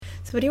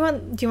So what do you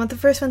want? Do you want the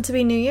first one to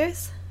be New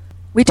Year's?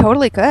 We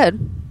totally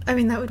could. I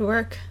mean, that would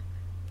work.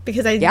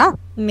 Because I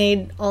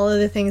made all of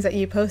the things that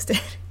you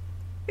posted.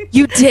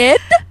 You did?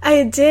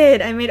 I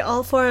did. I made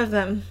all 4 of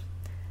them.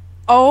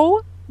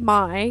 Oh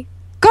my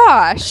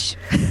gosh.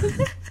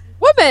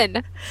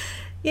 Woman.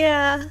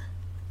 Yeah.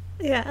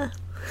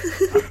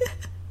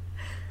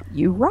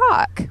 You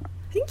rock.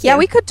 Thank you. Yeah,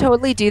 we could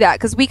totally do that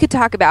because we could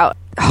talk about,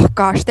 oh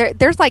gosh,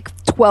 there's like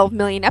 12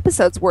 million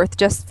episodes worth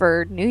just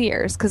for New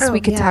Year's because we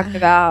could talk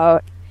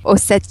about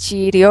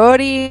osechi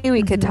ryori,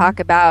 we could talk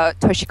about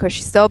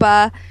toshikoshi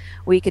soba,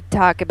 we could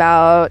talk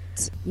about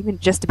even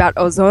just about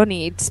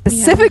ozoni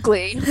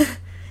specifically. Yeah.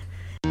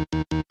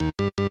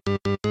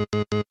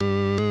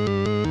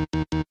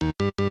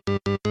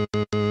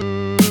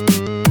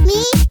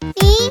 Me,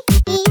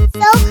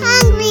 so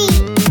hungry.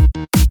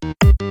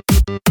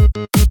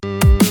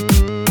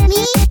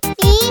 Me,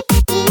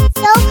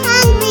 so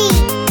hungry.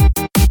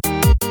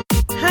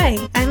 Hi,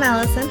 I'm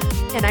Allison.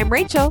 And I'm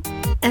Rachel.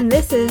 And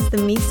this is the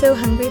Me So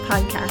Hungry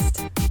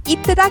podcast.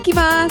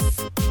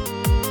 Itadakimasu!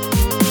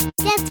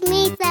 Just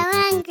me so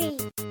hungry.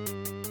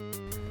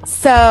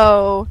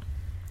 So,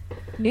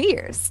 New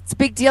Year's. It's a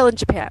big deal in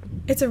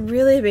Japan. It's a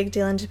really big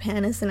deal in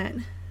Japan, isn't it?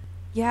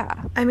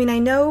 Yeah. I mean, I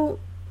know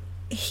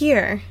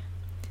here,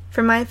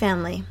 for my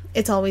family,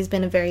 it's always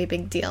been a very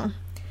big deal.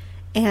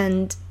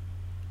 And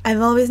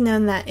I've always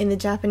known that in the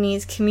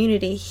Japanese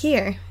community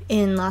here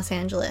in Los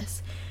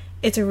Angeles,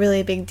 it's a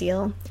really big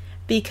deal.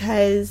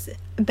 Because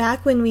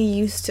back when we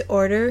used to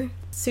order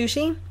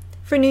sushi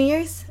for New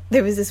Year's,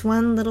 there was this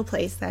one little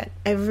place that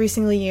every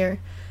single year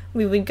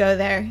we would go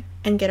there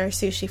and get our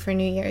sushi for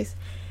New Year's.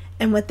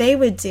 And what they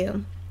would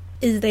do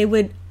is they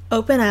would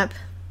open up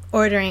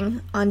ordering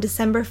on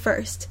December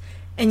 1st.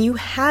 And you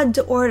had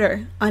to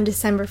order on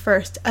December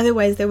 1st.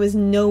 Otherwise, there was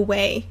no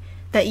way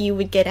that you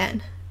would get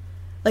in.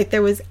 Like,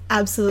 there was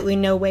absolutely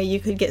no way you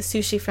could get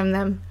sushi from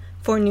them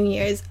for New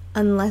Year's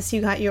unless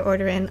you got your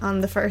order in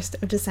on the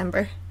 1st of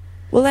December.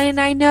 Well,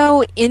 and I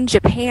know in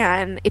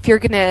Japan, if you're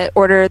going to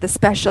order the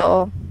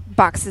special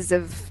boxes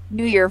of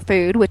New Year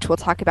food, which we'll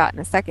talk about in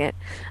a second,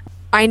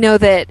 I know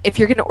that if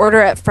you're going to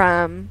order it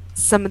from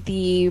some of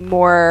the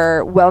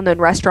more well-known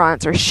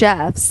restaurants or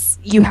chefs,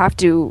 you have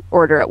to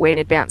order it way in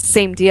advance.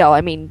 Same deal.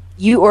 I mean,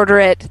 you order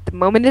it the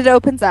moment it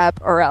opens up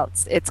or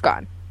else it's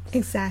gone.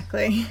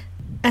 Exactly.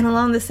 And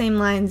along the same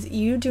lines,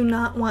 you do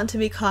not want to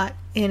be caught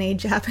in a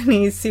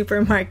Japanese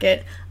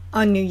supermarket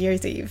on New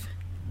Year's Eve.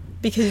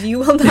 Because you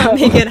will not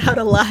make it out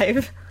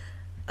alive.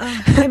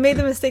 I made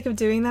the mistake of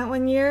doing that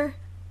one year.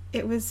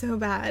 It was so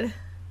bad.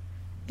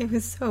 It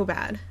was so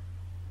bad.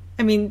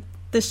 I mean,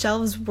 the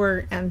shelves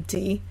were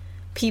empty.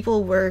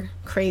 People were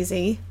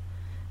crazy.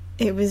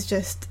 It was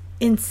just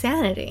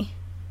insanity.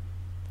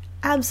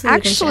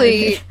 Absolute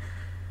insanity.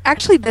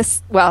 Actually,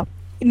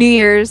 New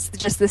Year's,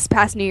 just this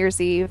past New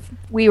Year's Eve,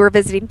 we were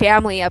visiting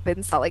family up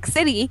in Salt Lake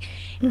City,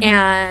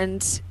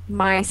 and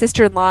my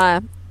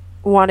sister-in-law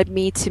wanted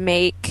me to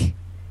make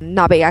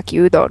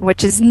nabayaki udon,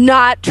 which is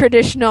not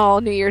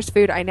traditional New Year's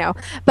food, I know,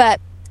 but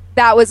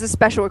that was a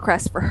special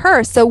request for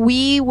her. So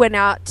we went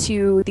out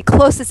to the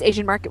closest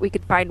Asian market we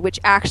could find, which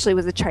actually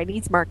was a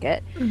Chinese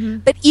market.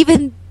 But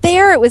even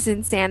there, it was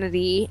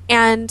insanity.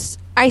 And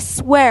I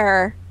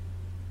swear,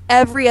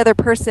 every other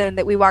person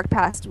that we walked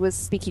past was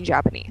speaking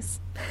Japanese.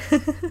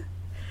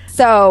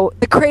 So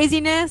the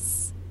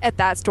craziness at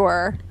that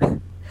store.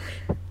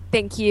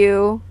 Thank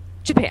you,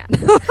 Japan.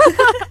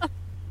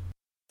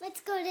 Let's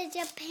go to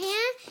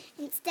Japan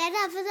instead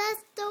of the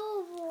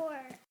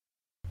store.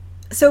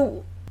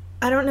 So,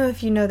 I don't know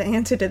if you know the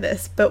answer to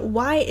this, but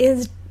why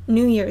is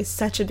New Year's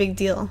such a big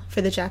deal for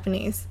the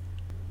Japanese?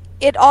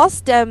 It all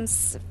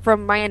stems,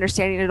 from my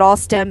understanding,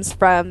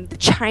 from the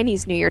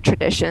Chinese New Year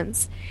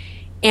traditions.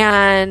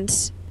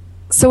 And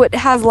so it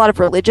has a lot of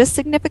religious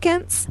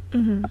significance.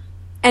 And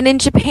in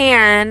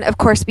Japan, of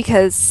course,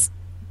 because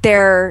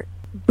they're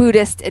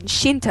Buddhist and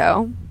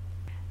Shinto,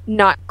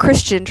 not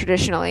Christian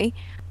traditionally,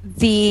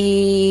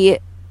 the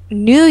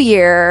New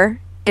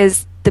Year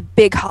is the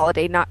big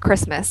holiday, not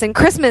Christmas. And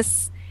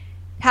Christmas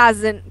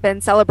hasn't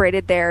been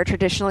celebrated there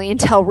traditionally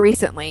until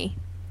recently.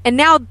 And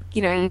now,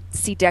 you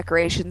see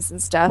decorations and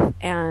stuff.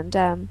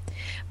 And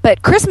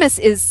but Christmas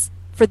is,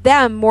 for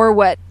them, more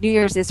what New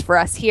Year's is for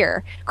us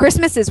here.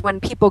 Christmas is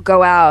when people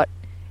go out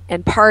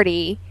and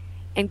party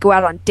and go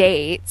out on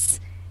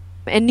dates.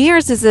 And New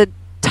Year's is a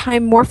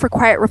time more for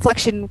quiet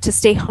reflection, to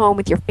stay home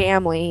with your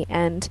family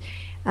and,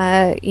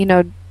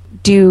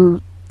 do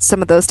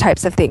some of those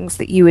types of things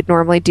that you would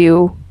normally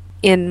do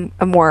in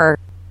a more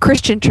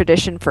Christian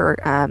tradition for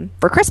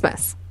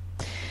Christmas.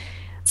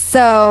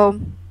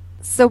 So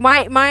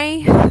my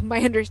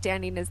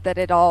understanding is that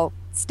it all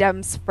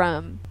stems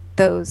from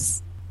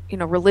those,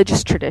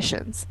 religious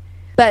traditions.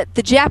 But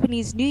the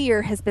Japanese New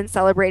Year has been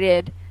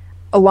celebrated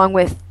along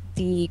with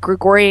the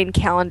Gregorian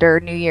calendar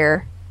New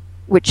Year,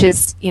 which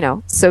is,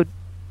 so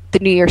the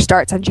New Year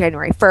starts on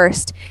January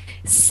 1st.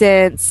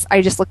 Since,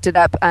 I just looked it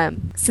up,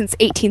 since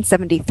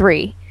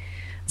 1873.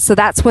 So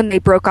that's when they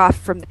broke off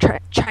from the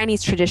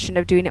Chinese tradition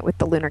of doing it with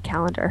the lunar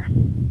calendar.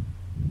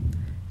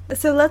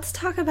 So let's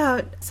talk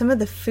about some of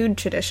the food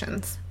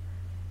traditions,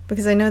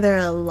 because I know there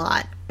are a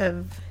lot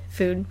of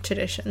food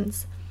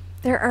traditions.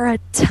 There are a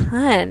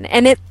ton.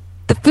 And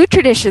the food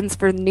traditions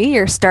for New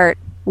Year start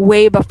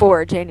way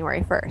before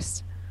January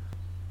 1st.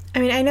 I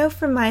mean, I know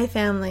for my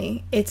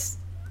family, it's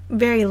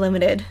very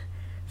limited.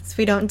 So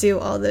we don't do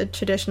all the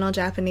traditional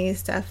Japanese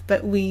stuff,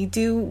 but we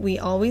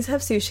always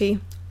have sushi.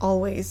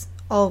 Always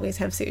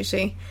have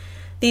sushi.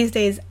 These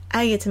days,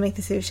 I get to make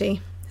the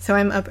sushi. So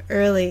I'm up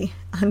early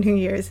on New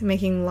Year's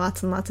making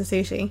lots and lots of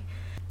sushi.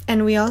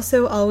 And we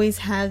also always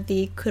have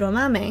the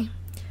kuromame,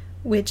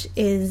 which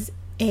is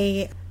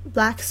a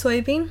black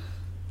soybean,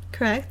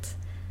 correct?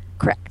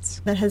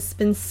 Correct. That has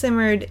been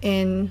simmered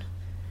in...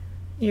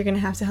 You're going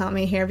to have to help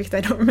me here because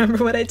I don't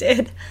remember what I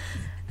did.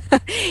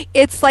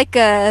 It's like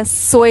a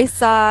soy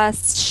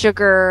sauce,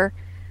 sugar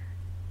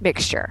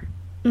mixture.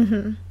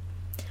 Mm-hmm.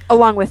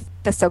 Along with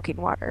the soaking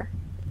water.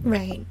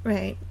 Right.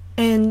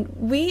 And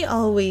we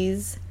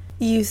always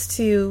used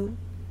to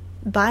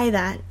buy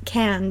that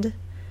canned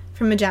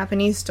from a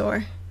Japanese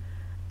store.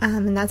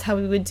 And that's how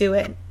we would do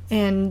it.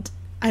 And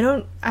I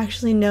don't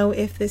actually know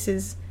if this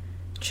is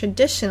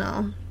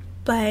traditional,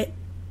 but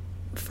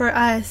for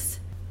us,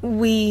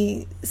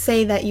 we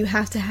say that you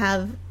have to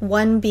have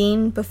one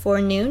bean before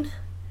noon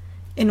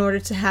in order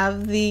to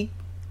have the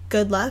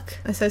good luck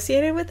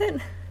associated with it.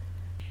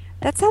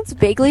 That sounds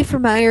vaguely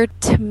familiar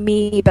to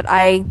me, but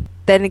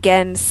then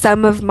again,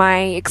 some of my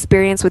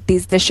experience with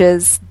these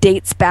dishes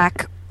dates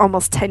back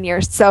almost 10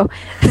 years, so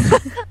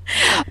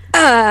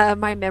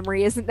my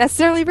memory isn't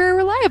necessarily very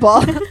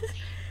reliable.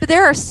 But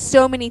there are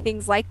so many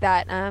things like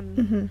that.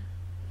 Mm-hmm.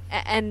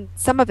 And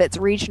some of it's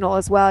regional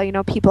as well. You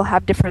know, people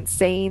have different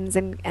sayings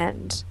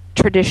and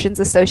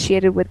traditions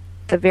associated with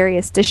the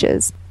various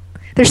dishes.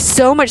 There's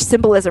so much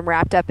symbolism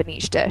wrapped up in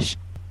each dish.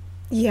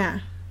 Yeah,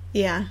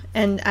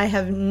 and I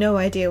have no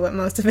idea what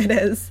most of it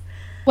is.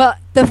 Well,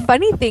 the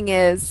funny thing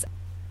is,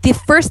 the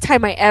first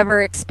time I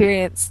ever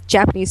experienced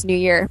Japanese New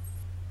Year,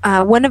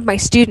 one of my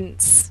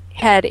students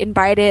had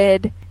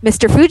invited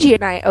Mr. Fuji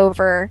and I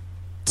over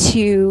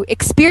to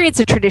experience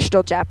a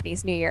traditional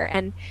Japanese New Year.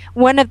 And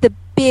one of the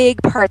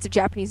big parts of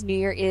Japanese New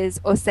Year is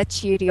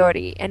osechi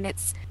ryori, and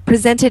it's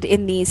presented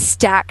in these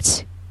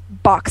stacked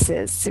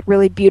boxes,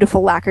 really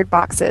beautiful lacquered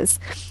boxes.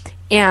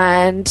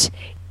 And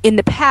in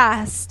the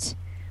past,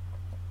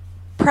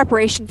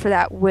 preparation for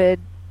that would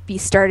be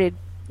started,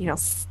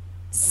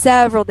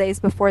 several days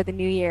before the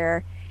New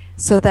Year,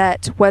 so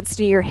that once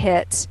New Year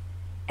hit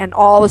and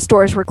all the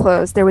stores were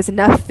closed, there was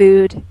enough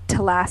food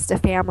to last a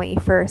family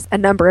for a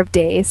number of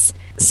days.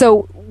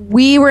 So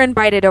we were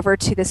invited over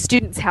to the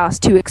student's house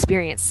to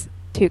experience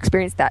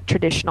that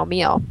traditional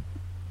meal.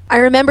 I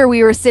remember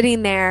we were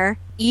sitting there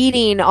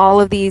eating all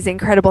of these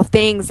incredible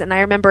things, and I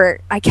remember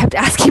I kept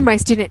asking my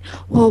student,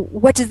 well,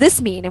 what does this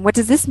mean, and what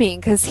does this mean?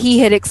 Because he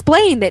had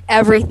explained that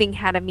everything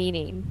had a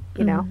meaning,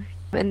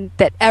 and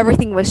that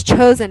everything was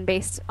chosen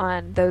based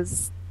on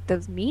those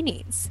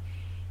meanings.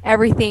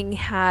 Everything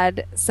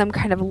had some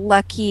kind of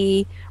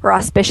lucky or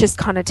auspicious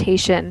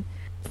connotation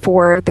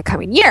for the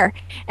coming year.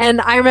 And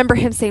I remember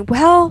him saying,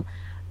 well,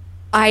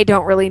 I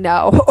don't really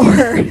know,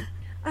 or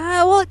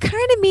well, it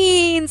kind of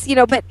means,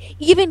 but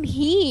even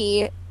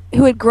he,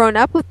 who had grown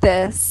up with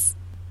this,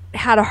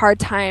 had a hard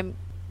time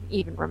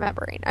even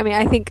remembering. I mean,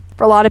 I think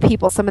for a lot of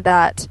people, some of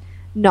that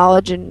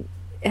knowledge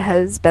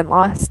has been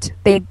lost.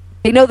 They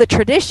know the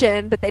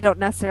tradition, but they don't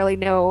necessarily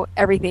know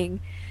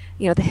everything,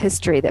 the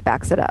history that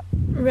backs it up.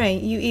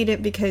 Right. You eat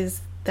it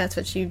because that's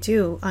what you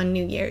do on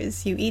New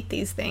Year's. You eat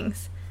these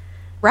things.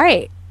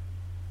 Right.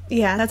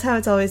 Yeah, that's how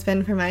it's always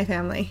been for my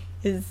family,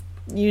 is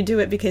you do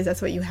it because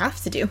that's what you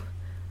have to do.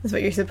 That's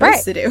what you're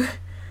supposed to do.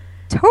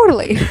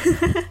 Totally.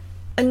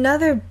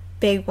 Another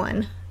big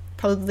one,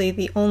 probably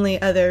the only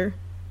other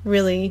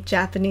really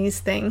Japanese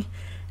thing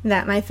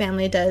that my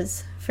family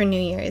does for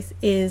New Year's,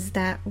 is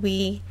that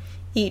we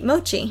eat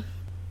mochi,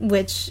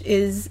 which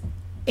is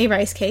a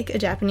rice cake, a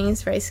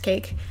Japanese rice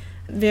cake,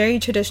 very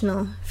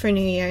traditional for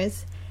New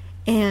Year's.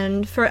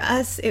 And for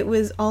us, it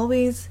was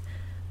always,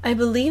 I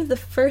believe, the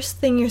first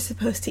thing you're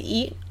supposed to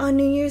eat on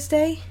New Year's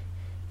Day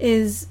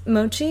is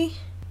mochi,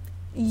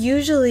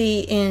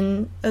 usually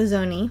in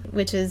ozoni,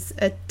 which is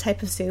a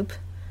type of soup.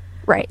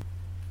 Right.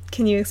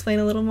 Can you explain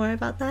a little more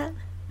about that?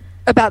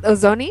 About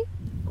ozoni?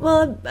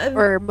 Well,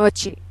 or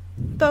mochi?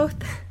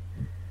 Both.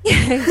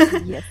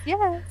 Yes.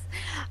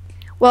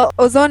 Well,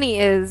 ozoni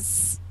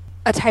is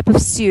a type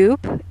of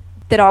soup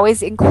that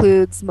always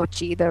includes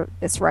mochi,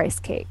 this rice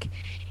cake.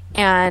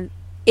 And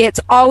it's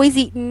always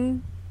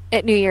eaten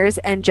at New Year's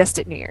and just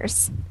at New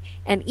Year's.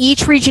 And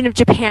each region of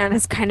Japan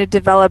has kind of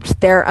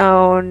developed their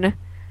own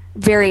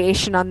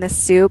variation on this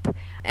soup.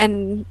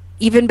 And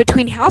even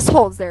between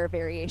households there are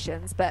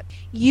variations. But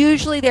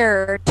usually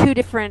there are two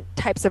different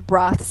types of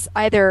broths.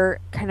 Either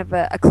kind of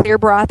a clear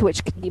broth,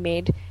 which can be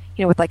made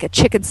with like a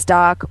chicken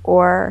stock,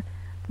 or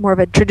more of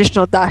a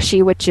traditional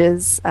dashi, which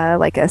is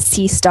like a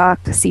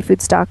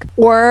seafood stock.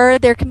 Or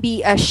there can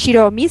be a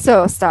shiro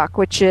miso stock,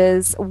 which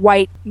is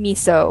white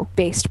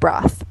miso-based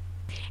broth.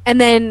 And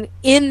then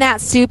in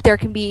that soup, there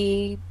can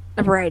be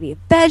a variety of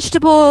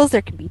vegetables.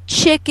 There can be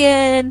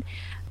chicken,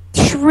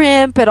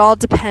 shrimp. It all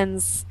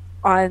depends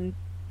on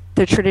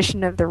the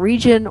tradition of the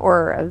region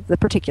or of the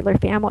particular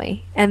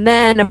family. And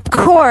then, of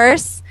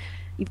course,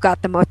 you've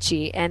got the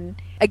mochi. And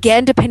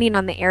again, depending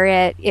on the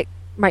area, it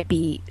might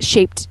be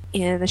shaped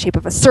in the shape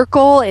of a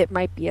circle. It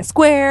might be a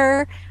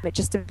square. It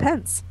just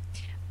depends.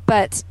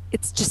 But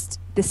it's just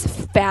this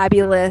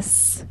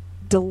fabulous,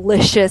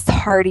 delicious,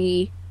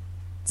 hearty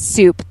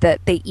soup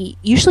that they eat,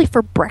 usually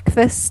for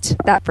breakfast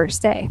that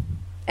first day.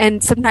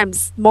 And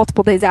sometimes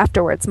multiple days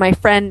afterwards. My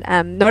friend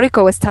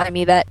Noriko was telling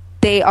me that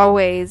they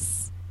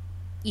always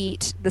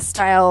eat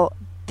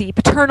the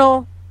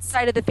paternal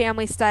side of the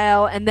family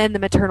style, and then the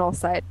maternal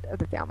side of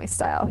the family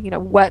style. You know,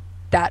 what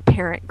that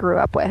parent grew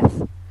up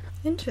with.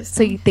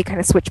 Interesting. So they kind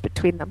of switch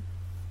between them.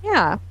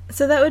 Yeah.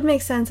 So that would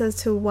make sense as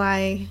to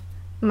why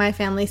my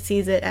family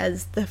sees it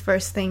as the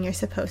first thing you're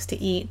supposed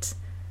to eat,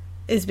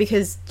 is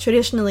because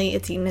traditionally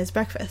it's eaten as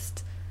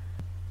breakfast.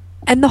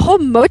 And the whole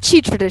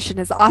mochi tradition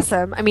is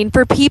awesome. I mean,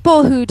 for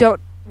people who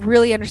don't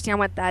really understand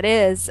what that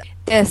is,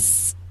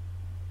 this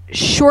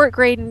short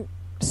grain,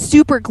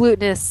 super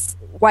glutinous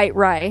white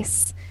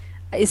rice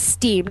is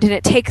steamed, and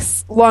it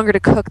takes longer to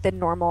cook than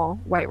normal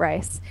white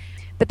rice.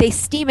 But they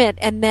steam it,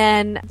 and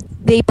then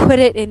they put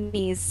it in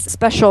these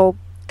special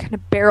kind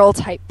of barrel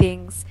type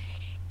things,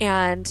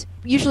 and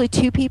usually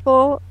two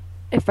people,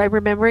 if I'm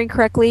remembering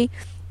correctly,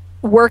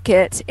 work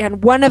it,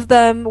 and one of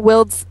them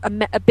wields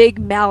a big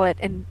mallet,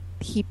 and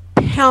he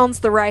pounds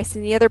the rice,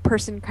 and the other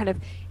person kind of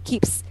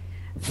keeps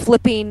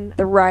flipping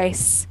the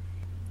rice,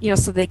 you know,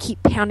 so they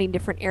keep pounding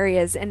different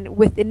areas. And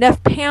with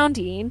enough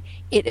pounding,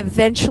 it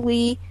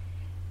eventually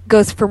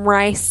goes from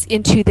rice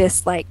into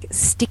this like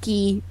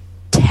sticky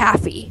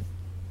taffy.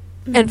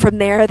 Mm-hmm. And from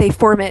there, they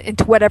form it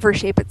into whatever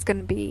shape it's going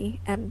to be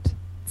and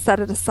set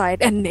it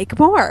aside and make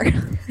more.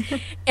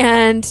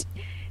 And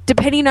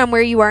depending on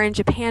where you are in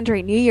Japan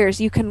during New Year's,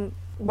 you can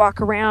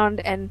walk around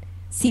and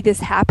see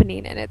this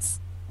happening, and it's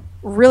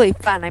really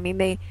fun. I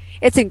mean,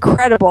 it's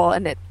incredible,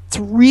 and it's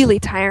really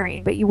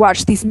tiring, but you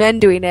watch these men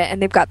doing it,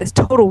 and they've got this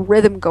total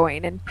rhythm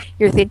going, and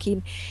you're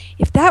thinking,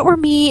 if that were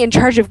me in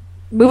charge of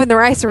moving the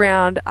rice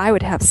around, I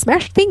would have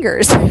smashed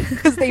fingers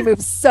because they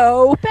move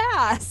so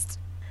fast.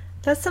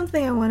 That's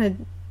something I want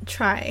to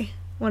try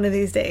one of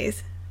these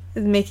days,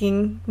 is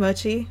making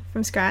mochi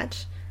from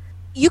scratch.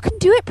 You can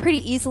do it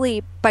pretty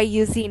easily by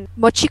using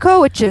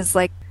mochiko, which is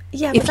like...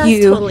 Yeah, but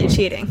that's totally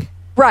cheating.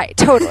 Right,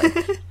 totally.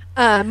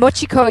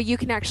 Mochiko, you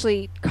can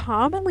actually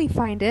commonly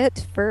find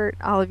it, for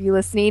all of you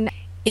listening,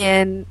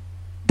 in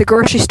the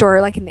grocery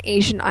store, like in the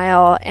Asian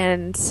aisle,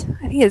 and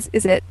I think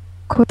is it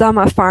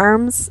Kodama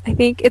Farms, I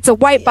think? It's a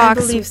white box.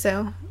 I believe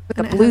so. With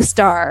a blue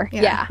star.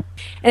 Yeah.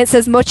 And it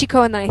says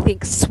mochiko, and then I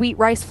think sweet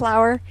rice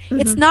flour.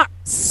 Mm-hmm. It's not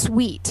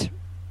sweet.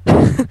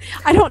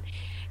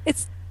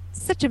 It's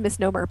such a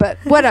misnomer, but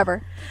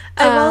whatever.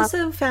 I've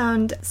also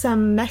found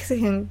some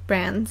Mexican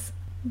brands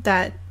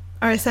that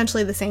are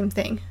essentially the same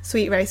thing,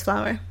 sweet rice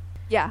flour.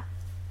 Yeah.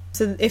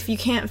 So if you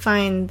can't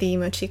find the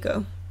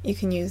mochiko, you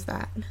can use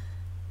that.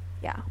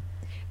 Yeah.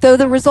 Though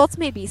the results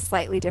may be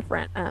slightly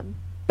different,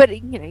 but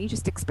you know, you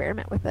just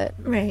experiment with it.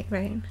 Right.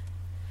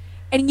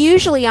 And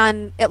usually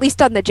at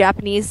least on the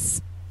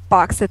Japanese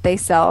box that they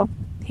sell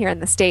here in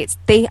the States,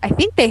 I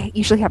think they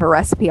usually have a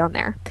recipe on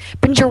there.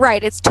 But you're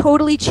right, it's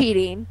totally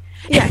cheating.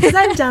 Yeah, because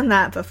I've done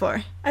that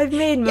before. I've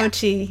made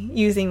mochi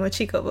using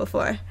mochiko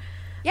before.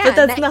 Yeah, but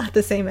that's not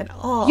the same at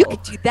all. You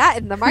could do that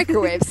in the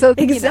microwave. So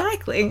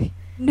exactly.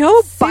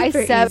 No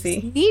biceps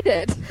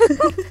needed.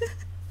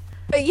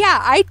 But yeah,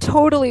 I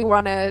totally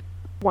want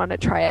to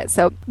try it.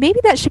 So maybe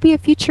that should be a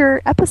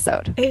future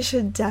episode. It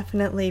should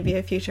definitely be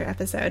a future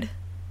episode.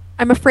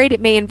 I'm afraid it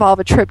may involve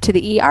a trip to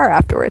the ER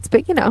afterwards,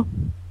 but you know,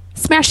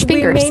 smash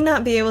fingers. We may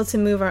not be able to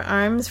move our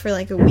arms for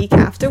like a week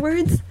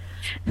afterwards,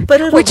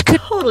 but it'll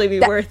totally be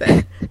worth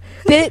it.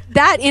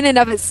 That in and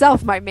of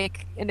itself might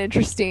make an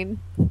interesting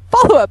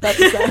follow-up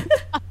episode.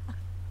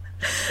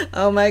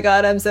 Oh my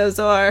god, I'm so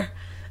sore.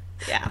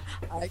 Yeah.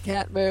 I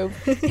can't move.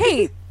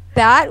 Hey,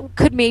 that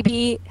could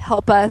maybe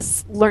help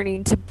us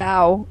learning to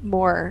bow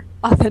more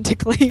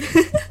authentically.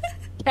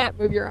 Can't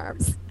move your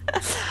arms.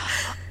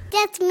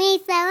 Gets me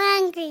so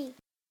angry.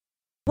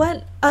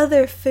 What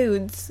other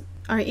foods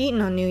are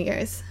eaten on New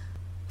Year's?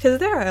 Because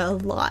there are a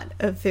lot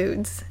of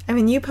foods. I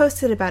mean, you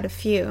posted about a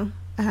few,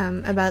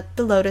 about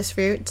the lotus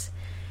fruit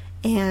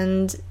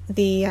and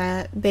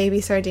the baby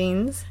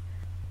sardines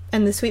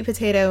and the sweet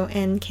potato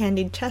and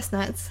candied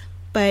chestnuts.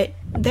 But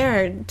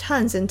there are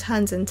tons and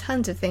tons and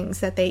tons of things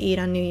that they eat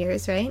on New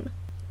Year's, right?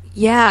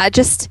 Yeah,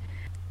 just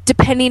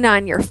depending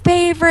on your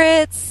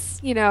favorites,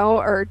 you know,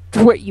 or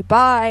what you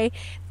buy,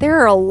 there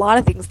are a lot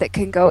of things that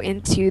can go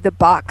into the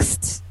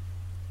boxed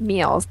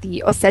meals,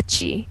 the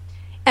osechi.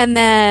 And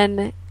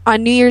then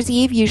on New Year's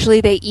Eve,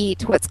 usually they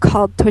eat what's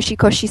called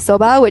toshikoshi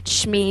soba,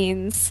 which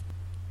means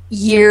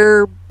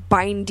year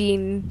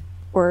binding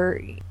or,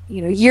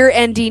 you know, year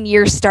ending,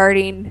 year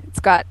starting. It's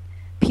got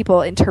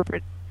people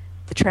interpret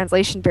the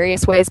translation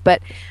various ways,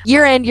 but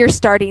year end, year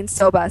starting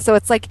soba. So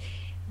it's like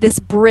this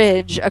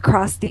bridge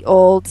across the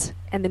old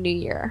and the New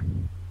Year.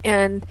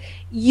 And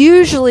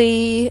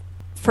usually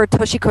for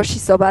toshikoshi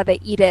soba, they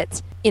eat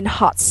it in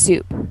hot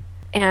soup.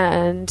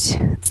 And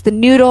it's the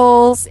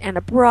noodles and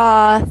a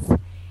broth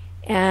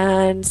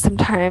and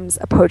sometimes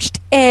a poached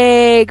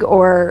egg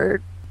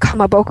or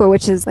kamaboko,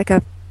 which is like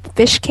a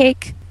fish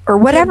cake or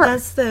whatever. Yeah,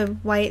 that's the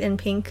white and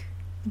pink,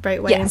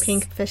 bright white and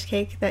pink fish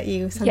cake that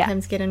you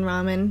sometimes get in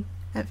ramen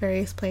at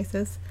various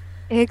places.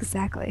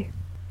 Exactly.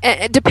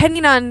 And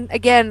depending on,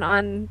 again,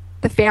 on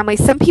the family,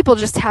 some people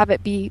just have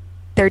it be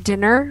their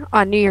dinner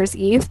on New Year's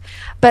Eve,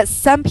 but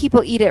some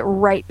people eat it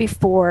right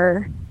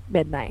before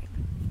midnight.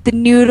 The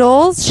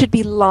noodles should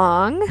be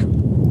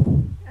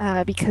long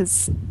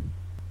because,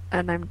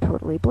 and I'm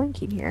totally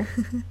blanking here.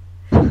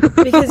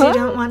 Because you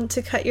don't want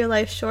to cut your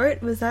life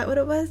short? Was that what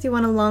it was? You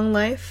want a long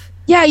life?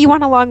 Yeah, you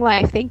want a long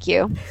life. Thank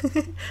you.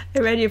 I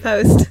read your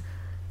post.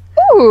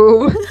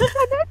 Ooh,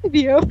 nice of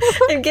you.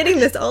 I'm getting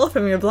this all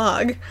from your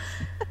blog.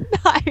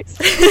 Nice.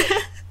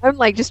 I'm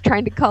like just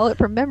trying to call it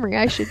from memory.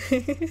 I should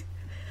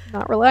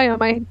not rely on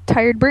my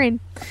tired brain.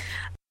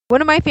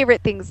 One of my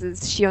favorite things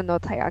is shio no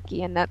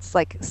taiyaki, and that's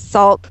like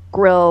salt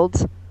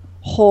grilled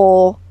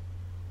whole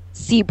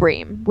sea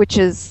bream, which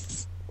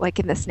is like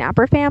in the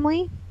snapper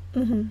family.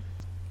 Mm-hmm.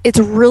 It's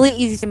really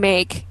easy to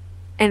make,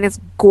 and it's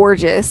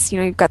gorgeous. You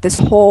know, you've got this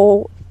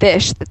whole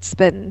fish that's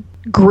been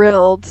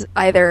grilled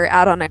either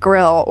out on a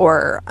grill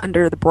or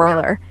under the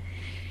broiler.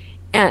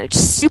 And it's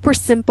super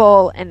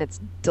simple, and it's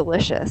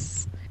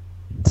delicious.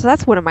 So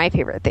that's one of my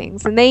favorite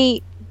things.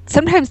 And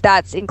sometimes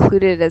that's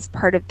included as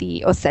part of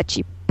the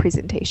osechi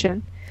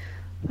presentation.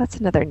 That's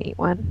another neat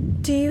one.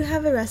 Do you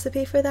have a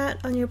recipe for that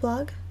on your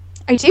blog?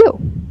 I do.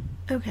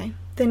 Okay.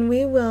 Then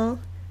we're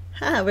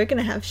going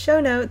to have show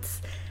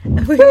notes.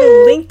 We're going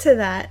to link to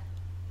that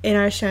in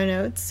our show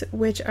notes,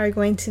 which are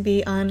going to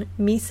be on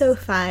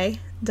misofy.com,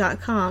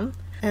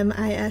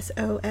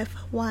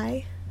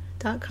 misofy.com.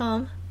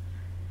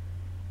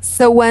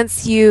 So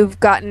once you've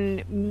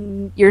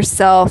gotten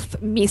yourself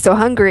miso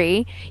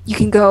hungry, you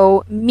can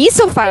go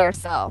misofy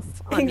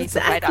yourself on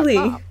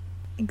misofy.com.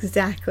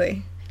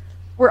 Exactly.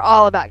 We're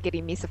all about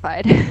getting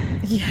misofyed.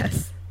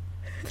 Yes.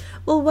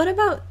 Well, what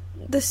about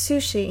the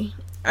sushi?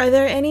 Are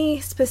there any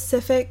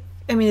specific...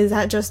 I mean, is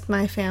that just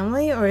my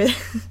family, or I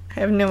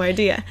have no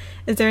idea.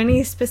 Is there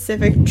any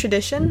specific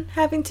tradition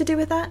having to do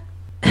with that?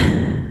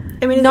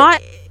 I mean,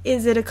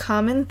 is it a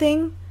common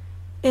thing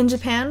in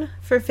Japan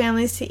for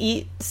families to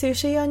eat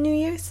sushi on New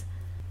Year's?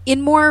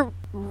 In more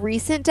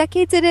recent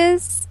decades it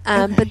is,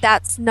 Okay. but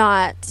that's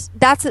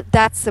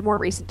a more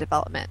recent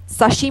development.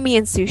 Sashimi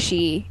and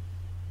sushi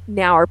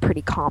now are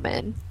pretty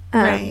common.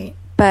 Right.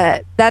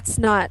 But that's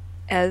not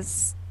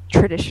as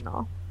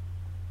traditional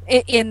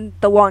in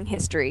the long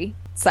history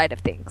side of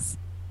things.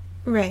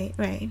 Right.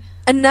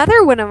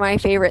 Another one of my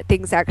favorite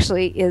things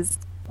actually is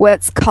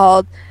what's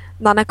called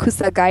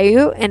nanakusa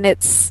gayu, and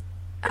it's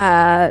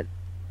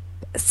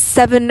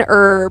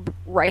 7-herb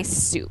rice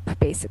soup,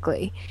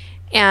 basically.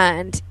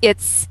 And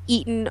it's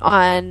eaten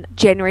on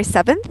January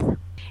 7th.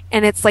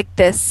 And it's like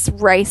this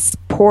rice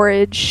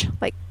porridge,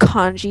 like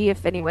congee,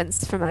 if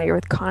anyone's familiar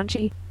with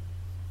congee,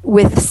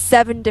 with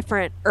 7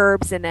 different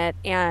herbs in it.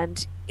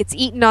 And it's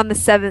eaten on the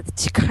 7th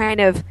to kind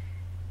of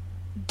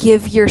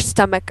give your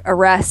stomach a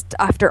rest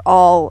after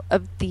all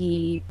of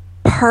the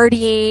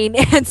partying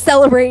and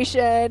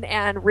celebration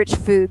and rich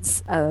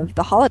foods of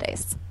the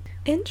holidays.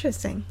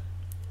 Interesting.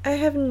 I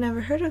have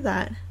never heard of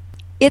that.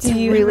 It's Do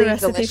you really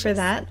have a recipe delicious. for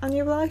that on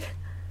your blog?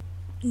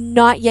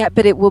 Not yet,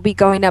 but it will be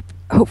going up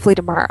hopefully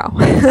tomorrow.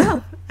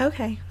 Oh,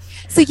 okay.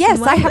 So yes,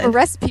 Well I have a then.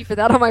 recipe for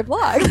that on my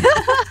blog.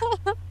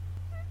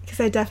 Because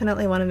I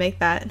definitely want to make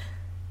that.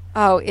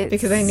 Oh, it's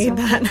Because I need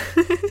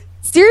that.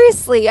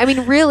 Seriously, I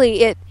mean,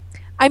 really,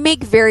 I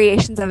make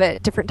variations of it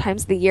at different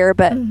times of the year,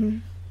 but Mm-hmm.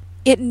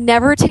 it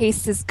never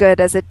tastes as good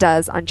as it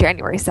does on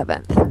January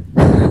 7th.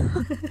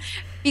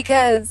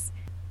 Because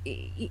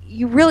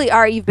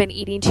you've been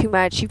eating too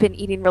much. You've been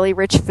eating really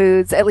rich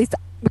foods. At least,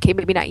 okay,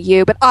 maybe not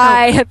you, but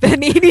I have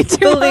been eating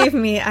too much. Believe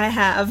me, I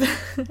have.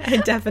 I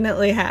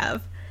definitely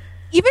have.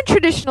 Even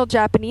traditional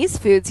Japanese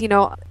foods,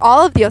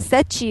 all of the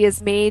osechi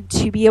is made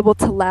to be able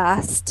to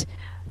last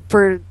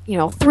for,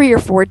 3 or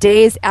 4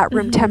 days at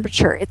room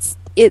temperature.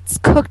 It's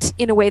cooked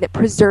in a way that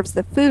preserves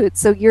the food.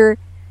 So you're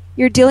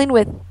dealing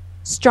with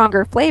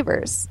stronger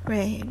flavors.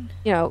 Right.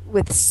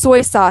 With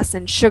soy sauce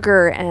and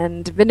sugar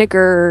and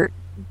vinegar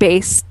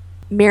based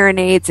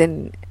marinades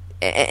and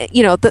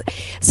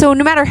so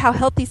no matter how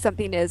healthy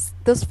something is,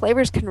 those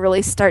flavors can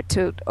really start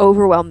to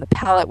overwhelm the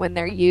palate when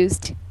they're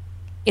used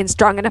in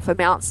strong enough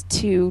amounts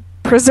to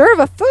preserve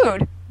a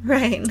food.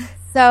 Right.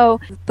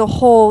 So the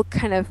whole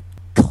kind of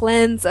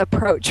cleanse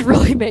approach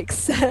really makes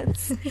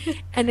sense.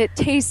 And it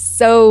tastes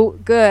so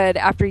good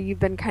after you've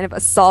been kind of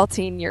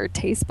assaulting your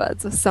taste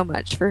buds with so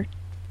much for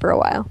a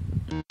while.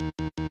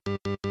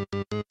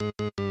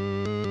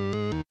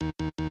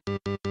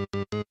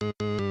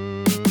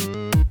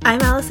 I'm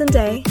Allison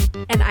Day.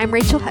 And I'm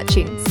Rachel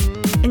Hutchings.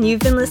 And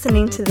you've been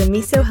listening to the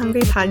Miso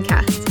Hungry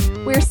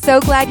podcast. We're so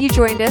glad you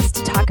joined us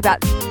to talk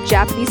about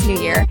Japanese New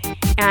Year.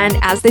 And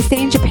as they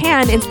say in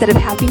Japan, instead of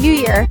Happy New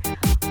Year,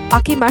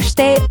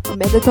 Akimashite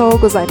omedetou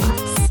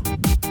gozaimasu.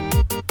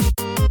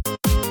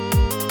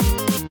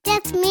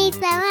 That's me,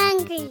 Sarah.